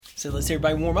So let's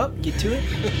everybody warm up, get to it.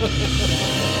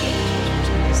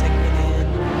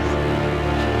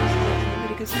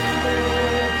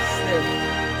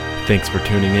 Thanks for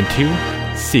tuning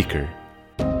into Seeker.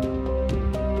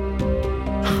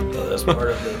 That's part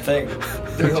of the thing.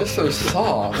 They're just so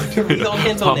soft. We all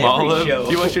hands on every show.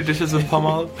 Do you wash your dishes with palm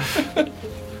olive?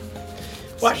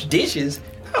 Wash dishes?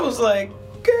 I was like,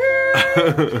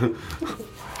 girl.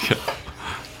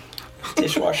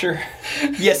 Dishwasher.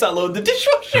 Yes, I load the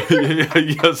dishwasher.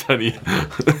 Yes, honey.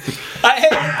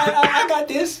 I got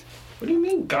this. What do you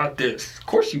mean, got this? Of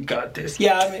course you got this.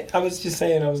 Yeah, I mean, I was just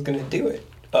saying I was going to do it.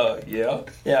 Yeah?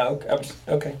 Yeah,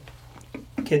 okay.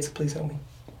 Kids, please help me.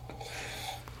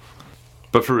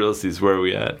 But for realsies, where are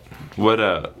we at?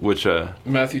 Which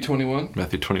Matthew 21.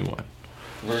 Matthew 21.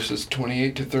 Verses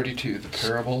 28 to 32. The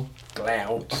parable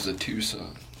Clouds. of the two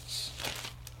sons.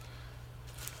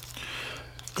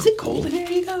 Is it cold in here,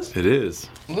 you guys? It is.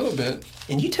 A little bit.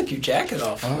 And you took your jacket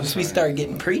off. Oh, Once we sorry. started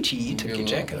getting preachy, you took your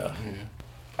jacket off. Yeah.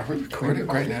 Are we recording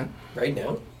right now? Right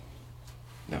now?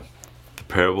 No. The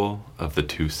parable of the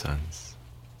two sons.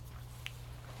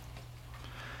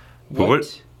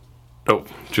 What? Oh,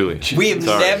 Julie. We have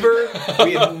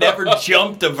never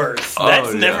jumped a verse.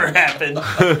 That's never happened.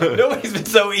 Nobody's been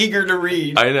so eager to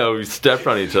read. I know, we stepped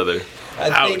on each other.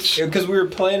 I think because we were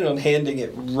planning on handing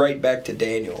it right back to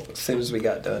Daniel as soon as we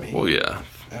got done. Well, yeah.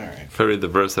 All right. If I read the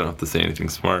verse, I don't have to say anything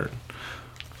smart.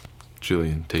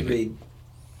 Julian, take Read.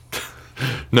 it.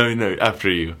 No, after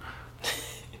you.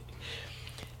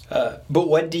 But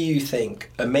what do you think?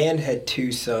 A man had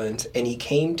two sons, and he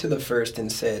came to the first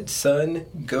and said, Son,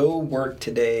 go work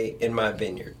today in my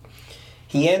vineyard.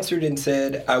 He answered and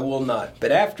said, I will not.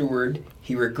 But afterward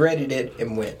he regretted it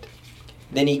and went.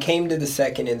 Then he came to the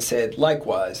second and said,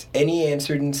 Likewise. And he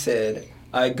answered and said,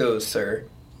 I go, sir.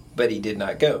 But he did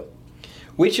not go.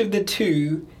 Which of the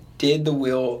two did the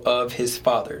will of his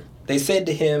father? They said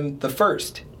to him, The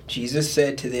first. Jesus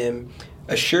said to them,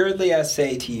 Assuredly I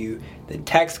say to you, that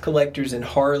tax collectors and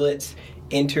harlots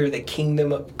enter the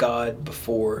kingdom of God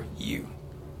before you.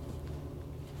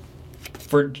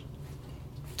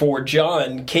 For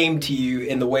John came to you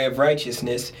in the way of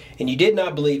righteousness, and you did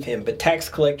not believe him, but tax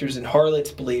collectors and harlots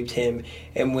believed him,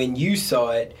 and when you saw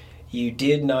it, you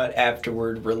did not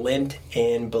afterward relent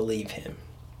and believe him.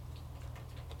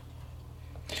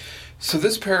 So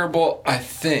this parable, I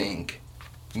think,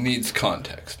 needs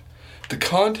context. The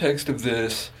context of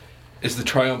this is the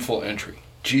triumphal entry.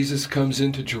 Jesus comes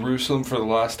into Jerusalem for the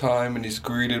last time, and he's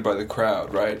greeted by the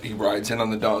crowd, right? He rides in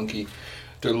on the donkey.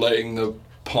 They're laying the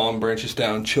palm branches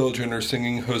down. Children are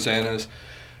singing hosannas.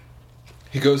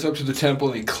 He goes up to the temple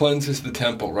and he cleanses the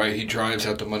temple, right? He drives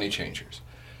out the money changers.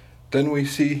 Then we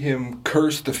see him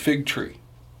curse the fig tree.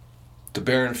 The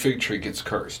barren fig tree gets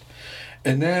cursed.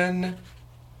 And then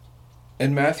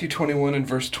in Matthew 21 and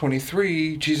verse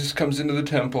 23, Jesus comes into the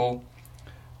temple.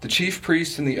 The chief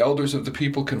priests and the elders of the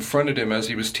people confronted him as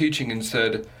he was teaching and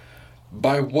said,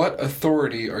 By what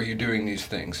authority are you doing these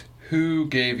things? Who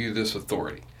gave you this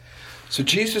authority? So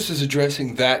Jesus is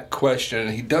addressing that question,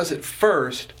 and he does it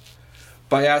first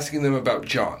by asking them about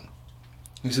John.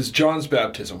 He says, John's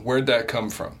baptism, where'd that come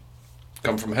from?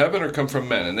 Come from heaven or come from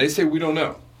men? And they say, we don't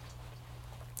know.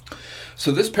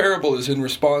 So this parable is in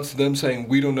response to them saying,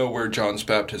 we don't know where John's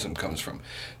baptism comes from.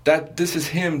 This is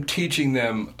him teaching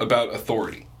them about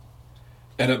authority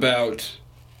and about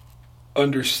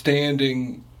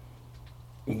understanding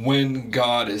when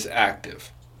God is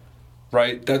active,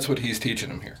 right? That's what he's teaching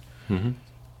them here. Mm-hmm.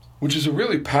 Which is a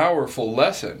really powerful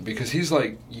lesson, because he's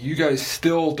like, you guys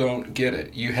still don't get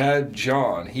it. You had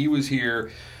John. He was here.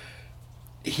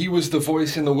 He was the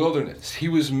voice in the wilderness. He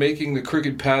was making the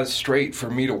crooked paths straight for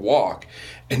me to walk.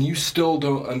 And you still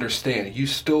don't understand. You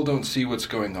still don't see what's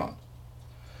going on.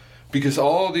 Because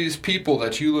all these people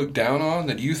that you look down on,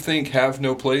 that you think have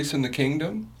no place in the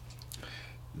kingdom,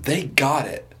 they got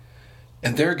it.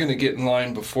 And they're going to get in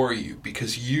line before you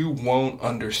because you won't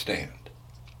understand.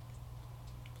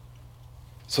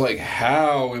 So, like,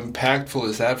 how impactful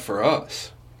is that for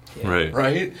us? Yeah. Right.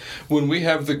 Right? When we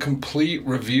have the complete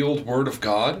revealed Word of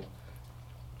God,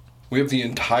 we have the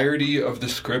entirety of the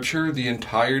Scripture,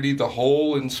 the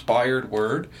whole inspired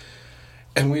Word,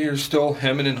 and we are still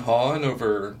hemming and hawing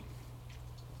over,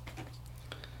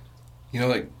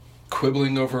 like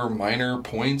quibbling over minor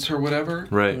points or whatever.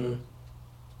 Right.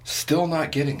 Still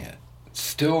not getting it.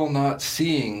 Still not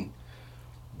seeing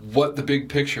what the big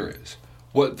picture is.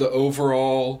 What the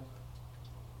overall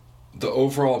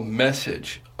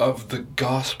message of the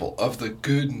gospel, of the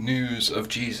good news of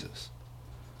Jesus.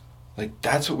 Like,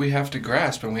 that's what we have to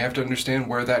grasp, and we have to understand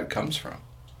where that comes from.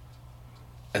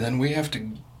 And then we have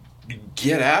to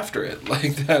get after it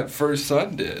like that first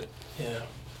son did. Yeah.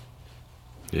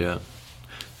 Yeah.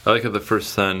 I like how the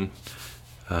first son,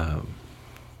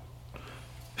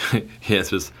 he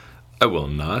answers, I will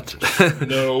not.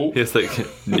 No. He's like,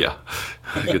 yeah,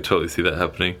 I could totally see that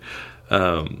happening.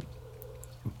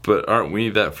 But aren't we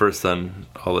that first son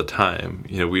all the time?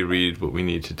 You know, we read what we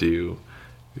need to do.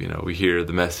 You know, we hear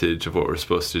the message of what we're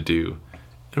supposed to do,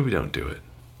 and we don't do it.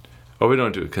 Or we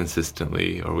don't do it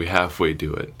consistently, or we halfway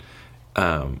do it.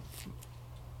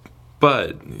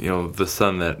 But, you know, the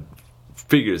son that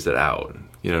figures it out,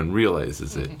 you know, and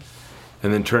realizes it,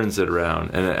 and then turns it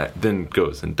around, and then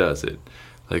goes and does it.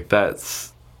 Like,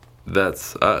 that's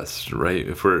us, right?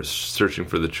 If we're searching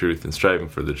for the truth and striving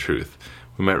for the truth,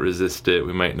 we might resist it.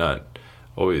 We might not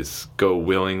always go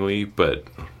willingly, but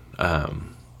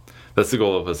that's the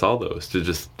goal of us all, though, is to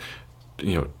just,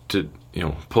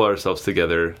 pull ourselves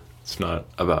together. It's not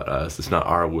about us. It's not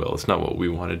our will. It's not what we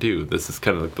want to do. This is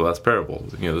kind of like the last parable,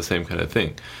 the same kind of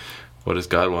thing. What does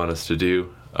God want us to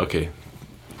do? Okay,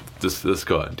 let's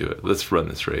go out and do it. Let's run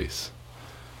this race.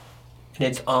 And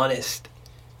it's honest.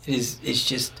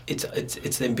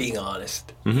 It's them being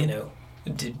honest. Mm-hmm. You know,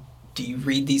 do you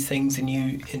read these things and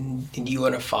you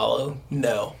want to follow?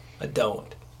 No, I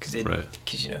don't,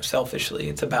 because selfishly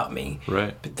it's about me.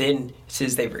 Right. But then it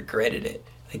says they regretted it.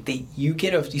 Like you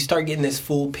start getting this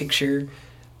full picture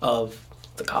of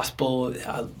the gospel.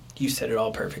 You said it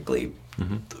all perfectly.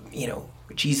 Mm-hmm. You know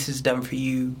what Jesus has done for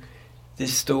you.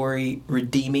 This story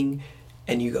redeeming,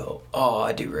 and you go, oh,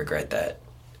 I do regret that.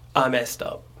 I messed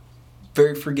up.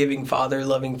 Very forgiving father,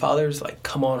 loving fathers, like,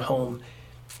 come on home.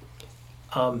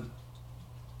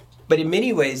 But in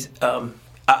many ways,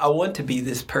 I want to be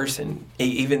this person,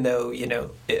 even though,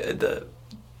 the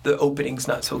opening's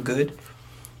not so good.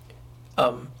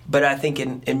 But I think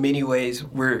in many ways,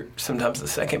 we're sometimes the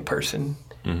second person,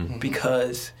 mm-hmm.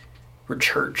 because we're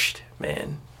churched,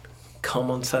 man. Come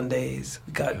on Sundays,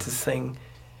 we got to sing.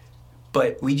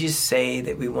 But we just say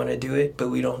that we want to do it, but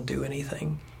we don't do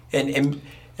anything. And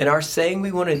our saying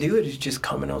we want to do it is just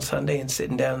coming on Sunday and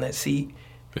sitting down in that seat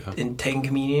and taking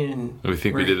communion. And we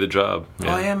think we did the job.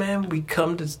 Yeah. Oh, yeah, man. We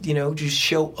come to, just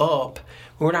show up.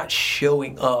 We're not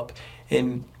showing up.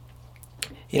 And,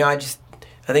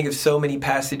 I think of so many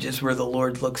passages where the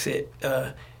Lord looks at,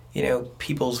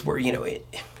 people's,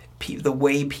 the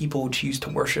way people choose to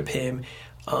worship Him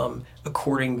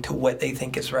according to what they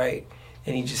think is right.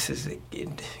 And He just says, he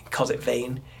calls it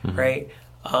vain, mm-hmm. right?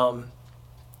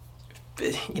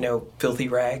 Filthy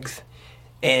rags.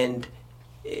 And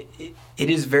it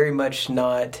is very much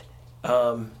not,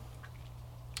 it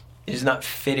is not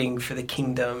fitting for the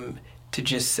kingdom to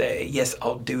just say, yes,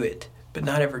 I'll do it, but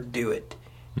not ever do it.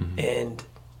 Mm-hmm. And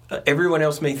everyone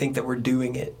else may think that we're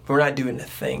doing it. We're not doing a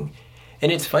thing.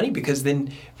 And it's funny because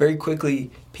then very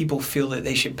quickly people feel that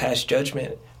they should pass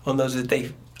judgment on those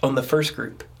on the first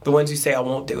group, the ones who say, I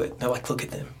won't do it. They're like, look at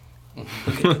them.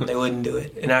 Look at them. They wouldn't do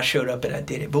it. And I showed up and I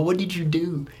did it. But what did you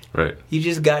do? Right. You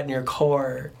just got in your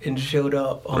car and showed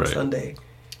up on Sunday.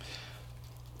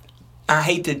 I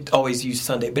hate to always use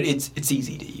Sunday, but it's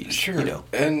easy to use. Sure.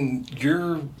 And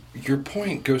your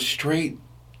point goes straight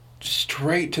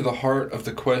to the heart of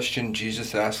the question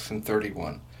Jesus asks in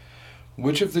 31.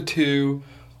 Which of the two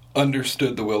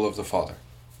understood the will of the Father?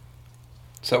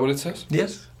 Is that what it says?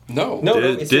 Yes. No.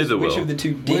 It says the will. Which of the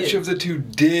two did? Which of the two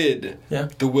did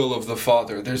the will of the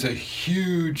Father? There's a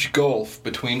huge gulf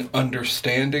between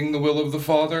understanding the will of the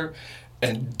Father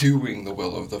and doing the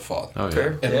will of the Father. Oh,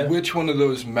 yeah. And which one of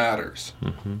those matters?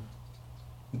 Mm-hmm.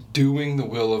 Doing the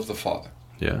will of the Father.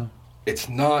 Yeah. It's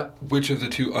not which of the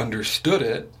two understood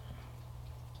it.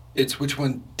 It's which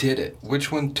one did it.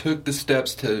 Which one took the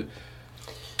steps to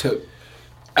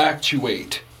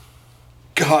actuate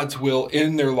God's will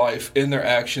in their life, in their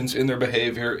actions, in their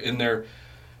behavior, in their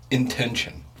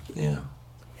intention. Yeah.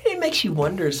 It makes you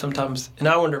wonder sometimes, and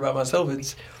I wonder about myself,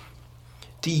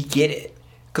 do you get it?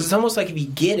 Because it's almost like if you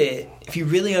get it, if you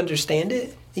really understand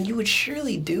it, then you would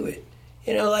surely do it.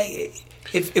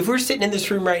 If we're sitting in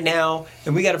this room right now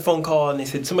and we got a phone call and they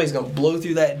said somebody's going to blow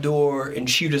through that door and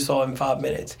shoot us all in 5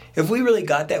 minutes, if we really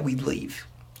got that, we'd leave.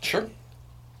 Sure.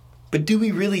 But do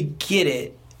we really get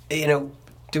it?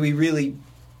 Do we really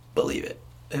believe it?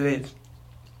 I mean,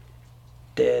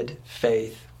 dead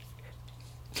faith.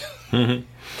 Mm-hmm.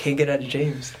 Can't get out of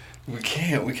James. We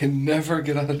can't. We can never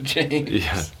get out of James.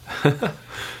 Yeah.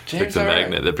 James, like the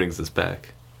magnet that brings us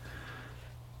back.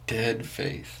 Dead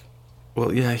faith.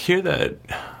 Well, yeah, I hear that,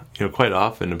 quite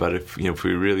often about if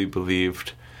we really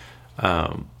believed,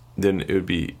 then it would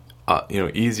be,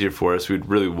 easier for us. We'd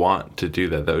really want to do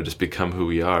that. That would just become who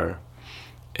we are.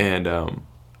 And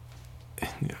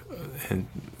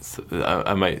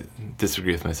I might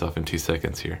disagree with myself in 2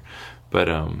 seconds here, but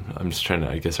I'm just trying to,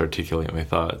 I guess, articulate my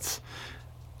thoughts.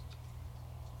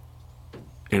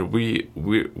 And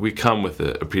we come with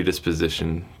a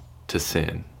predisposition to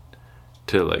sin,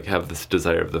 to like have this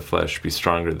desire of the flesh be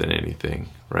stronger than anything,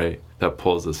 right? That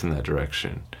pulls us in that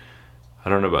direction. I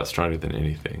don't know about stronger than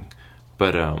anything,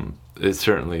 but it's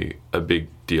certainly a big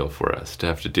deal for us to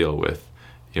have to deal with.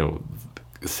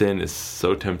 Sin is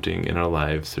so tempting in our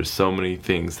lives. There's so many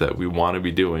things that we want to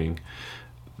be doing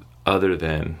other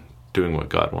than doing what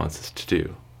God wants us to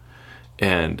do.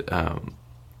 And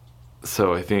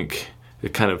so I think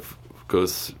it kind of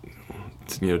goes,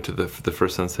 to the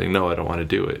first son saying, no, I don't want to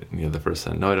do it. And, the first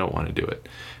son, no, I don't want to do it.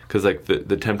 Because like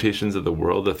the temptations of the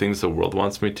world, the things the world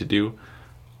wants me to do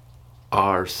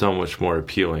are so much more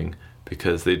appealing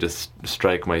because they just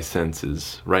strike my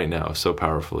senses right now so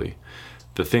powerfully.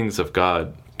 The things of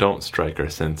God don't strike our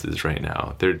senses right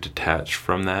now. They're detached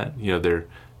from that. They're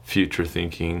future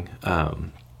thinking,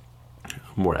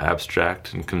 more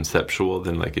abstract and conceptual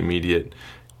than like immediate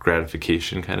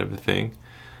gratification kind of a thing.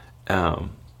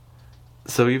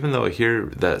 So even though I hear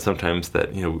that sometimes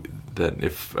that that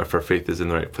if our faith is in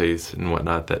the right place and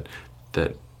whatnot,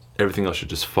 that everything else should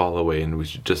just fall away and we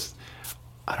should just,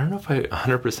 I don't know if I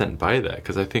 100% buy that,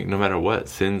 because I think no matter what,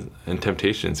 sin and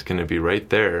temptation is going to be right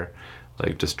there,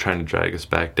 like just trying to drag us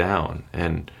back down.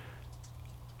 And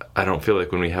I don't feel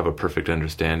like when we have a perfect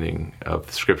understanding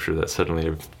of Scripture that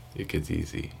suddenly it gets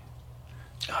easy.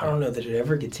 I don't know that it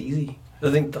ever gets easy.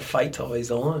 I think the fight's always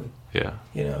on. Yeah.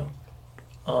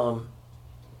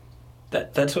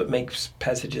 That's what makes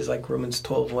passages like Romans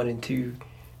 12, 1 and 2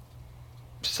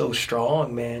 so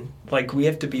strong, man. Like, we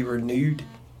have to be renewed.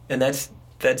 And that's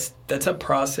a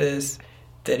process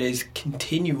that is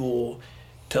continual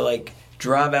to, like,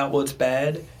 drive out what's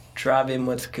bad, drive in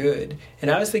what's good. And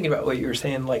I was thinking about what you were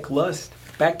saying, like lust.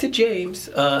 Back to James.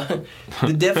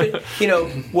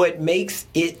 What makes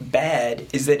it bad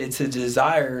is that it's a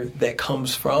desire that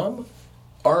comes from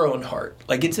our own heart.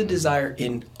 Like, it's a desire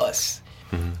in us.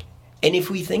 Mm-hmm. And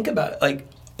if we think about it, like,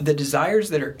 the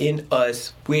desires that are in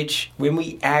us, which when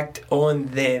we act on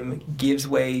them gives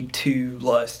way to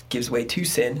lust, gives way to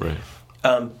sin.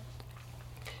 Right.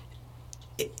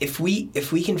 If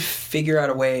we can figure out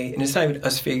a way, and it's not even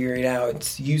us figuring it out,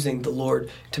 it's using the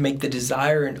Lord to make the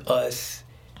desire in us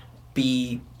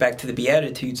be, back to the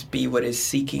Beatitudes, be what is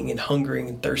seeking and hungering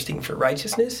and thirsting for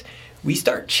righteousness, we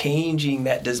start changing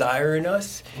that desire in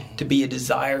us to be a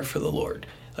desire for the Lord.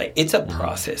 Like, it's a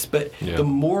process, but the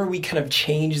more we kind of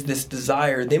change this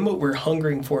desire, then what we're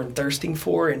hungering for and thirsting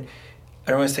for, and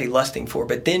I don't want to say lusting for,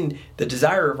 but then the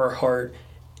desire of our heart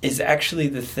is actually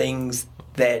the things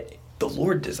that the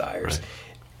Lord desires.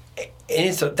 Right.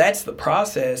 And so that's the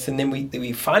process, and then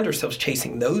we find ourselves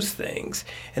chasing those things,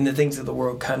 and the things of the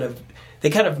world kind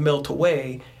of melt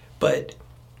away, but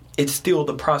it's still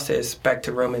the process, back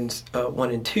to Romans 1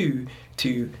 and 2,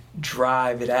 to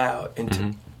drive it out and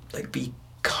to like be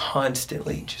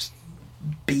constantly just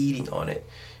beating on it.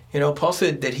 Paul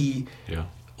said that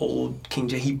old King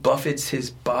James, he buffets his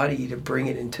body to bring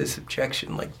it into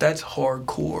subjection. Like, that's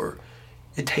hardcore.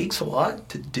 It takes a lot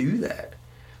to do that.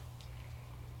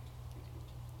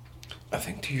 I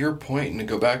think to your point, and to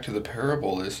go back to the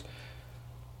parable, is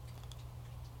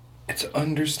it's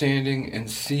understanding and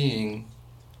seeing.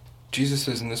 Jesus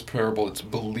says in this parable, it's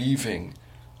believing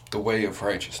the way of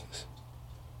righteousness.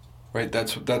 Right?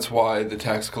 That's why the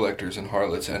tax collectors and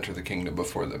harlots enter the kingdom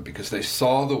before them, because they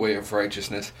saw the way of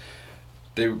righteousness,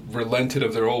 they relented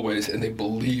of their old ways, and they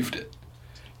believed it.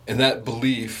 And that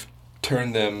belief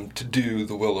turned them to do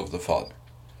the will of the Father.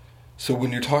 So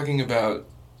when you're talking about,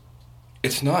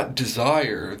 it's not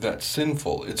desire that's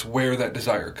sinful, it's where that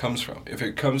desire comes from. If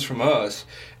it comes from us,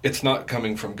 it's not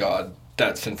coming from God,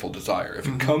 that's sinful desire. If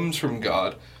it comes from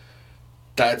God,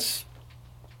 that's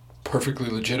perfectly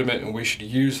legitimate, and we should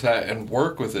use that and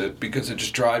work with it, because it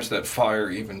just drives that fire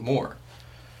even more.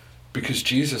 Because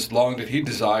Jesus, long did he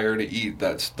desire to eat,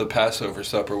 that's the Passover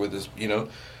supper with his,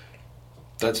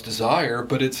 that's desire,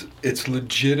 but it's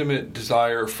legitimate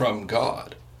desire from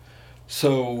God.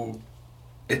 So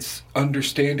it's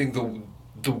understanding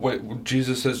the way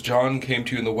Jesus says John came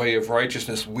to you in the way of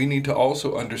righteousness. We need to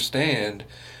also understand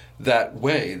that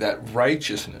way, that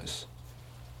righteousness,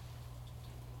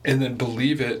 and then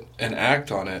believe it and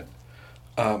act on it,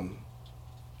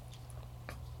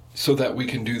 so that we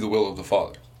can do the will of the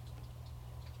Father.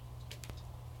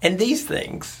 And these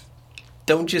things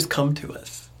don't just come to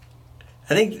us.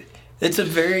 I think it's a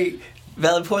very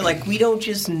valid point. Like, we don't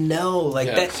just know. Like,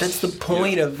 that's the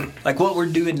point of, like, what we're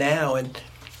doing now,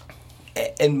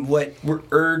 and what we're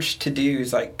urged to do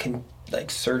is, like, like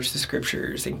search the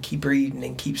scriptures and keep reading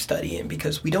and keep studying,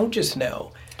 because we don't just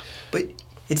know, but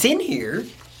it's in here.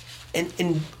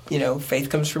 And you know, faith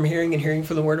comes from hearing, and hearing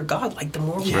from the Word of God. Like, the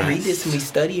more we read this and we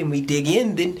study and we dig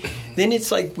in, then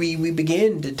it's like we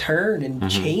begin to turn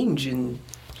and change, and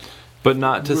but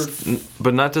not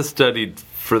to study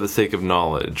for the sake of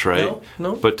knowledge, right?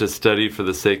 No. But to study for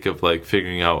the sake of like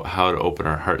figuring out how to open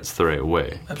our hearts the right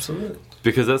way. Absolutely.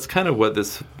 Because that's kind of what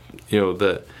this,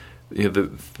 the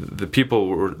people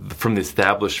were from the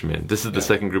establishment. This is the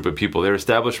second group of people. They're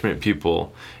establishment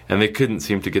people, and they couldn't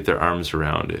seem to get their arms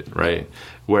around it, right?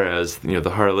 Whereas, the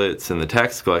harlots and the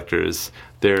tax collectors,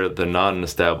 they're the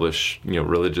non-established,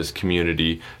 religious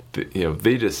community.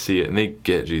 They just see it and they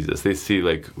get Jesus. They see,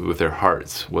 like, with their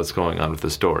hearts what's going on with the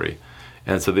story.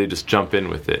 And so they just jump in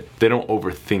with it. They don't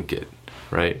overthink it,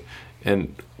 right?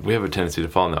 And we have a tendency to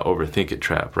fall in that overthink it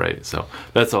trap, right? So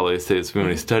that's all I say is when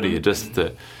we study it, just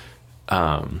the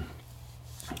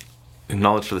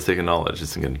knowledge for the sake of knowledge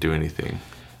isn't going to do anything.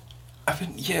 I've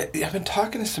been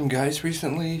talking to some guys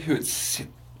recently who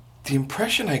the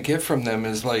impression I get from them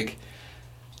is like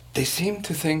they seem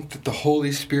to think that the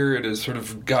Holy Spirit is sort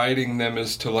of guiding them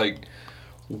as to like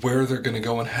where they're going to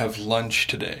go and have lunch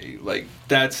today. Like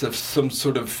that's some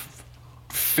sort of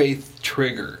faith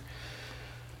trigger.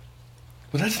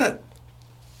 Well, that's not.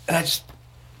 And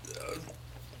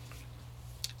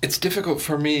it's difficult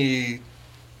for me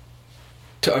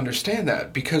to understand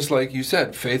that because, like you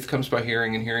said, faith comes by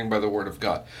hearing, and hearing by the Word of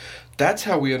God. That's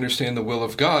how we understand the will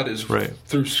of God is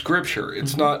through Scripture.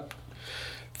 It's not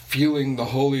feeling the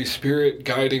Holy Spirit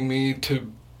guiding me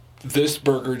to this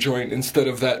burger joint instead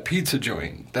of that pizza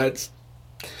joint.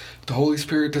 The Holy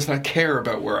Spirit does not care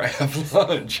about where I have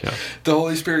lunch. Yeah. The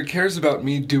Holy Spirit cares about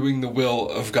me doing the will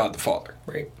of God the Father.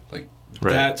 Right.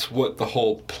 That's what the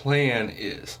whole plan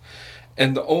is.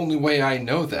 And the only way I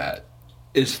know that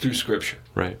is through Scripture.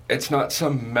 Right. It's not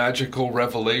some magical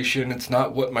revelation. It's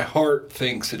not what my heart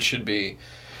thinks it should be.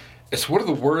 It's what are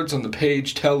the words on the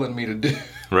page telling me to do.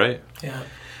 Right. Yeah.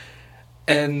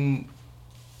 And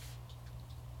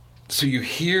so you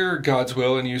hear God's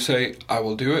will and you say, I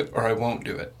will do it or I won't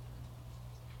do it.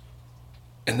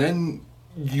 And then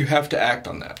you have to act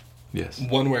on that. Yes.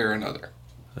 One way or another.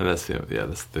 And that's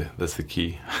the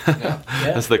key. Yeah.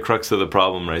 That's the crux of the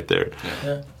problem right there.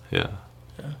 Yeah.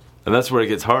 And that's where it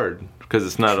gets hard, because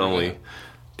it's not only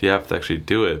do you have to actually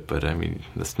do it, but I mean,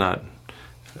 it's not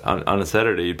on a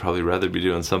Saturday you'd probably rather be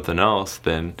doing something else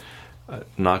than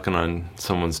knocking on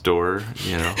someone's door,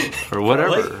 or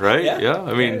whatever, right? Yeah.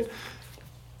 I mean,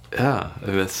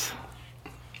 that's.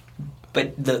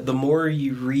 But the more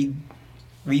you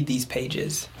read these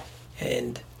pages,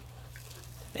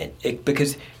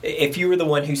 because if you were the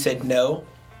one who said no,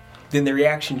 then the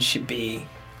reaction should be,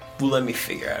 well, let me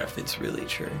figure out if it's really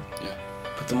true. Yeah.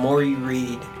 But the more you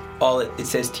read, all it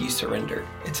says to you, surrender.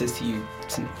 It says to you,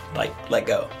 let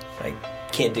go. Like,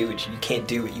 you can't do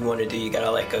what you want to do. You gotta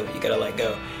let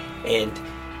go. And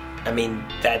I mean,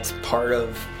 that's part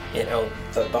of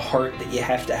the heart that you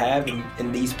have to have.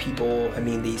 And these people, I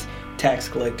mean, these tax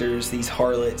collectors, these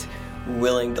harlots,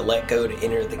 willing to let go to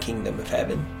enter the kingdom of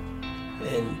heaven.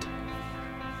 And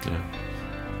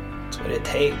that's what it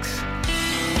takes.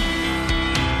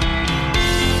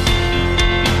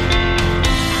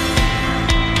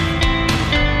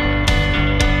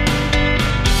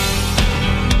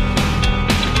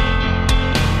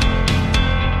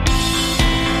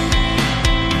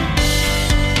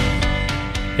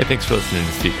 Hey, thanks for listening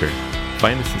to Seeker.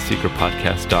 Find us at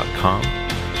seekerpodcast.com.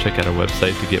 Check out our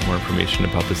website to get more information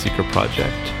about the Seeker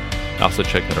Project. Also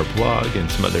check out our blog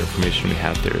and some other information we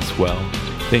have there as well.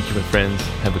 Thank you, my friends.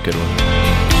 Have a good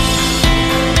one.